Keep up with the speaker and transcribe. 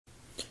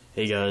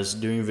Hey guys,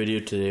 doing a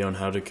video today on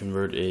how to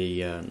convert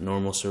a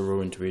normal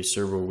servo into a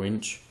servo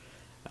winch.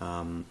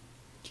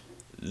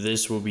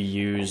 This will be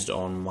used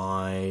on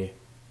my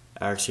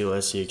Axial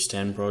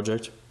SCX10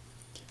 project.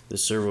 The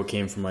servo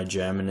came from my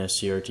Jammin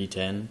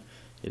SCRT10.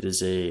 It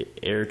is a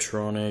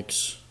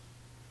Airtronics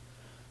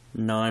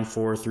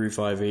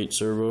 94358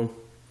 servo.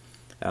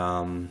 It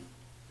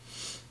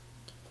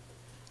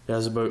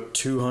has about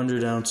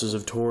 200 ounces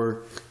of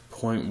torque,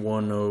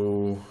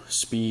 0.10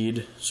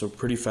 speed, so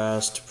pretty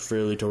fast,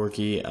 fairly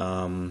torquey.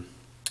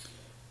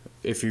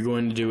 If you're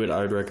going to do it,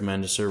 I'd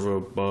recommend a servo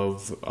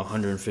above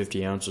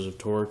 150 ounces of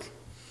torque.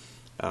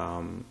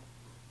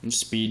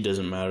 Speed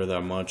doesn't matter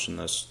that much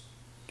unless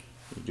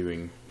you're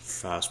doing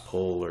fast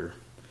pull or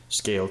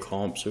scale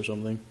comps or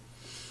something.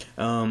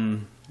 So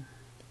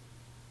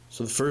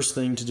the first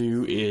thing to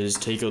do is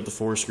take out the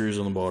 4 screws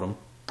on the bottom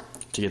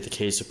to get the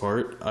case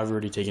apart. I've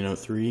already taken out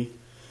 3,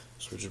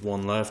 so just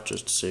one left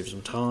just to save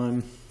some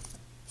time.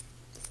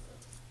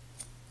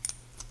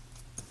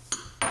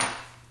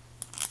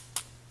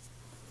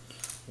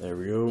 There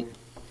we go.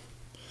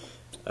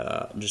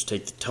 Just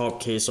take the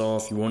top case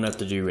off. You won't have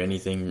to do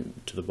anything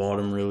to the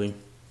bottom really.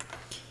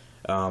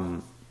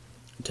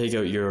 Take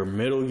out your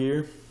middle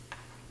gear.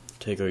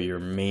 Take out your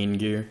main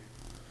gear.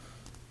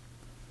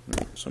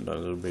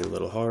 Sometimes it'll be a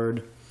little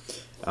hard.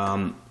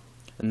 And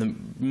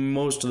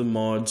most of the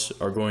mods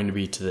are going to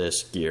be to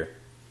this gear.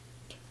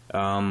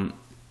 The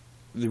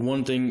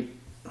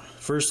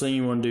first thing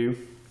you want to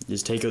do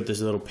is take out this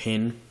little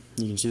pin.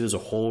 You can see there's a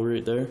hole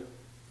right there.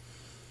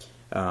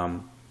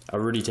 I've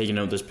already taken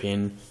out this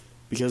pin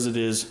because it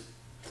is,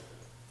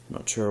 I'm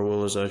not sure how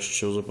well this actually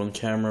shows up on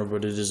camera,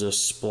 but it is a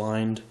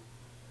splined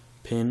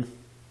pin.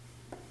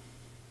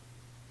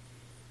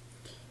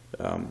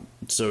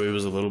 So it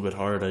was a little bit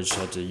hard. I just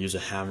had to use a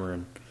hammer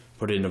and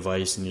put it in a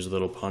vise and use a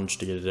little punch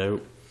to get it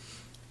out.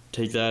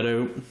 Take that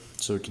out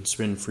so it can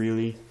spin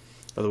freely,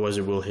 otherwise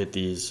it will hit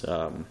these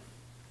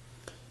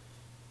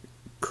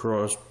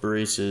cross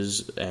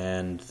braces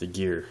and the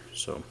gear,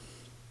 so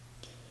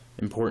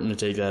important to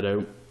take that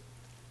out.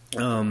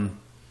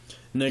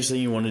 Next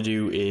thing you want to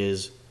do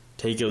is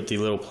take out the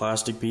little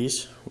plastic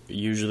piece,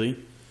 usually,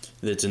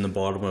 that's in the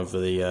bottom of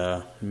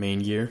the main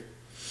gear.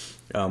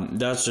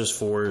 That's just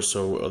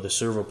so the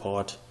servo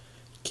pot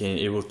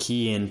it will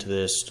key into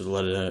this to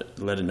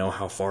let it know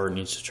how far it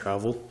needs to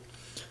travel.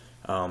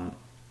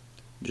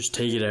 Just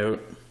take it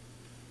out.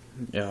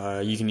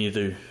 You can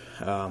either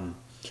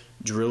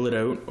drill it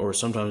out, or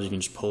sometimes you can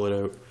just pull it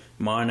out.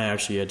 Mine, I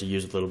actually had to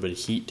use a little bit of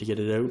heat to get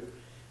it out,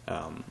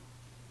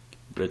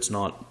 but it's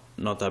not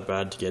that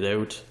bad to get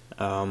out.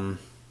 And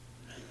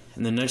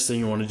the next thing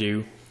you want to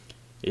do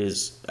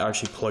is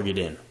actually plug it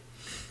in.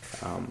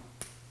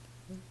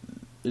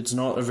 It's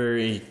not a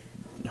very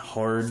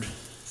hard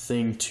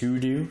thing to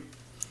do.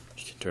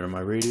 You can turn on my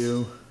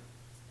radio.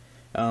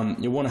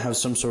 You want to have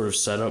some sort of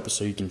setup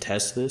so you can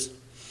test this,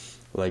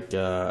 like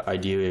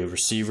ideally a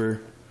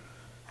receiver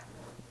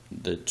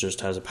that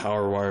just has a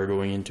power wire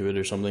going into it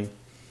or something.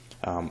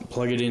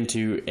 Plug it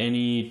into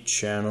any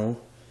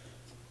channel,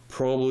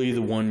 probably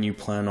the one you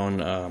plan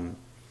on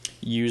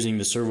using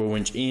the servo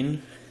winch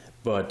in,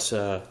 but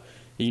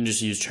you can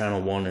just use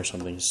channel 1 or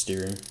something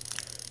steering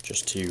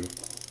just to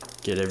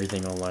get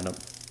everything all lined up.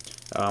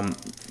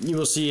 You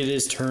will see it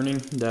is turning.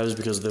 That is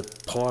because the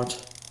pot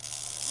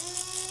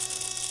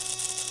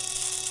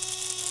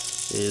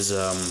is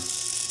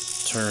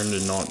turned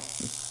and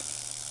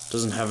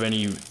doesn't have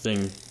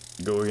anything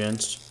to go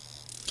against.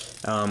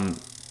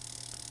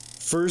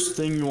 First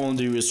thing you want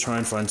to do is try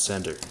and find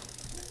center.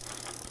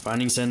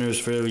 Finding center is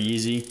fairly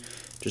easy.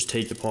 Just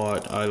take the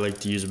pot. I like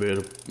to use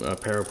a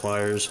pair of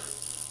pliers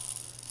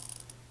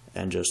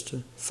and just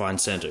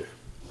find center.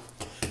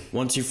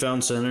 Once you've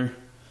found center,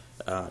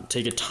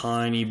 take a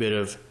tiny bit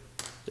of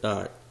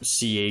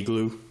CA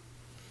glue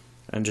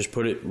and just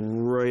put it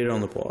right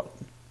on the pot.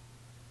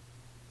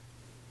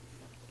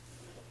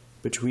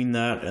 Between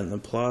that and the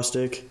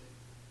plastic,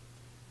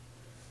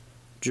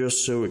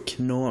 just so it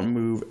cannot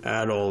move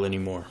at all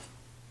anymore.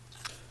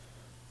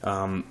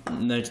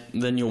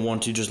 Then you'll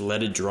want to just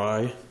let it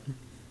dry.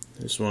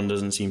 This one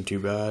doesn't seem too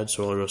bad,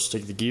 so I'll go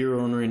stick the gear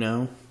on right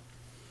now.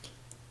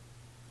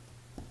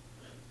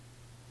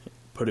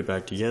 Put it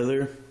back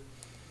together.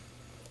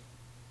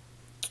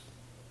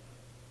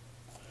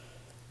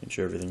 Make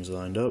sure everything's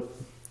lined up.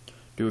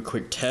 Do a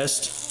quick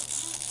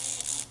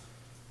test.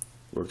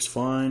 Works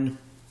fine.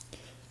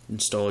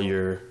 Install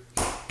your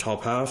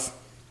top half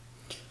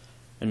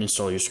and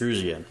install your screws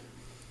again.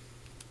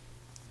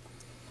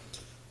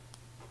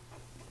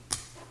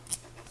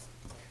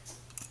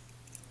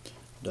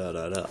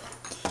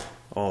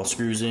 All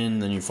screws in,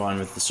 then you're fine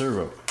with the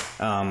servo.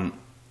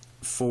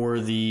 For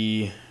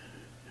the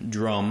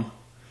drum,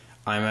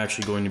 I'm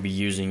actually going to be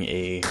using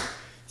a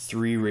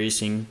 3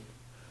 racing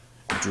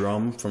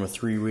drum from a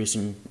 3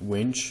 racing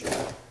winch.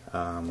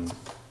 I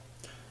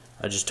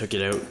just took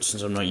it out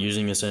since I'm not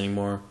using this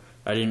anymore.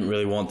 I didn't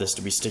really want this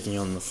to be sticking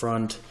on the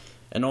front,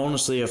 and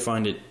honestly I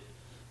find it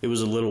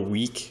was a little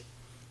weak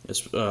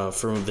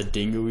from the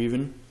dingo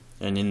even.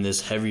 and in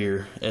this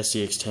heavier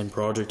SCX10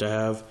 project I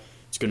have,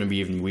 it's going to be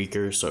even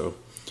weaker, so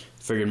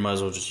figured might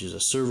as well just use a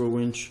servo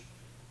winch.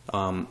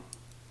 I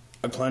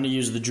plan to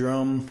use the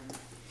drum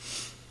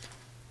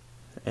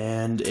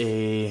and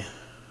a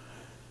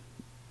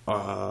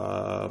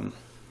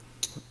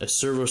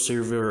servo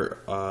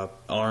server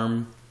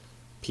arm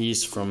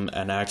piece from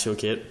an axial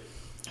kit.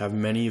 I have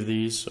many of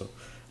these, so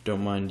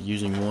don't mind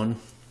using one.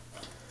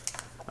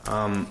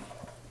 I'm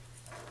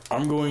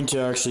going to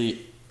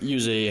actually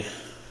use a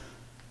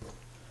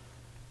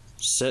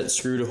set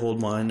screw to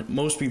hold mine.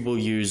 Most people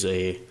use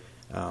a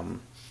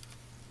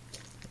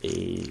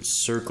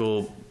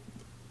circle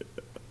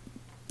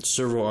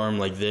servo arm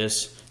like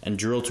this and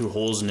drill 2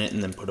 holes in it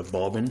and then put a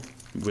bobbin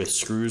with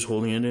screws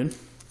holding it in.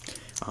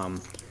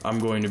 I'm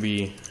going to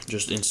be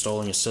just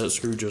installing a set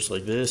screw just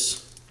like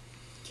this,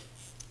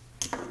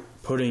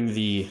 putting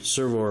the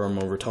servo arm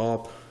over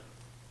top,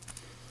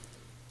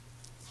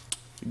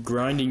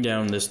 grinding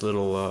down this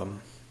little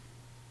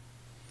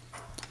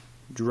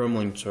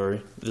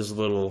this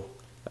little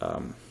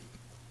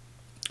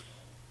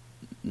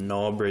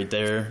knob right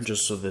there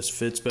just so this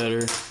fits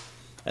better.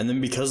 And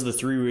then because the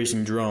 3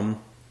 racing drum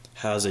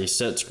has a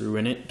set screw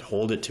in it to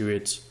hold it to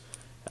its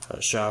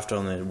shaft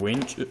on the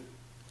winch,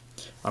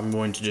 I'm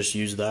going to just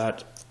use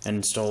that and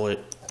install it.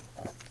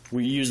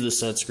 We use the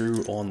set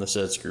screw on the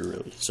set screw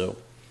really, so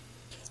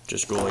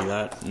just go like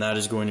that, and that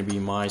is going to be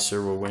my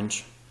servo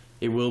winch.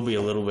 It will be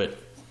a little bit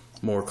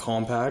more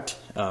compact,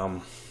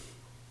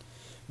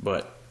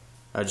 but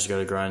I just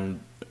gotta grind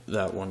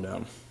that one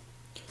down.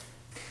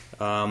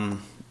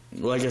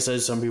 Like I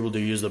said, some people do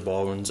use the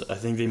bobbins. I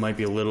think they might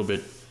be a little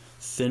bit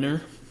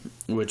thinner,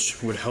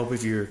 which would help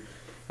if you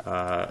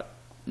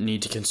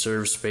need to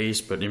conserve space,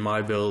 but in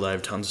my build I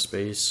have tons of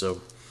space,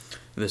 so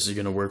this is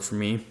gonna work for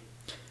me.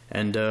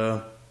 And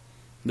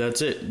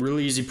that's it.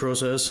 Really easy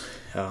process.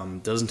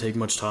 Doesn't take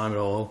much time at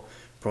all.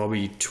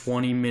 Probably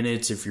 20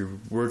 minutes if you're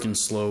working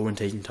slow and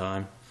taking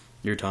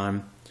your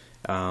time.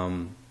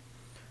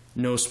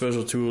 No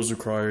special tools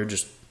required,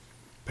 just a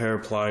pair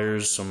of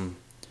pliers, some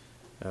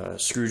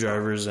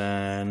screwdrivers,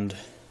 and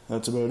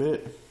that's about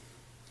it.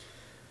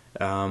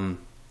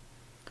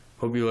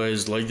 Hope you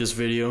guys like this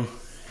video.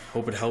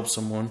 Hope it helps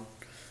someone.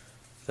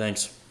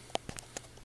 Thanks.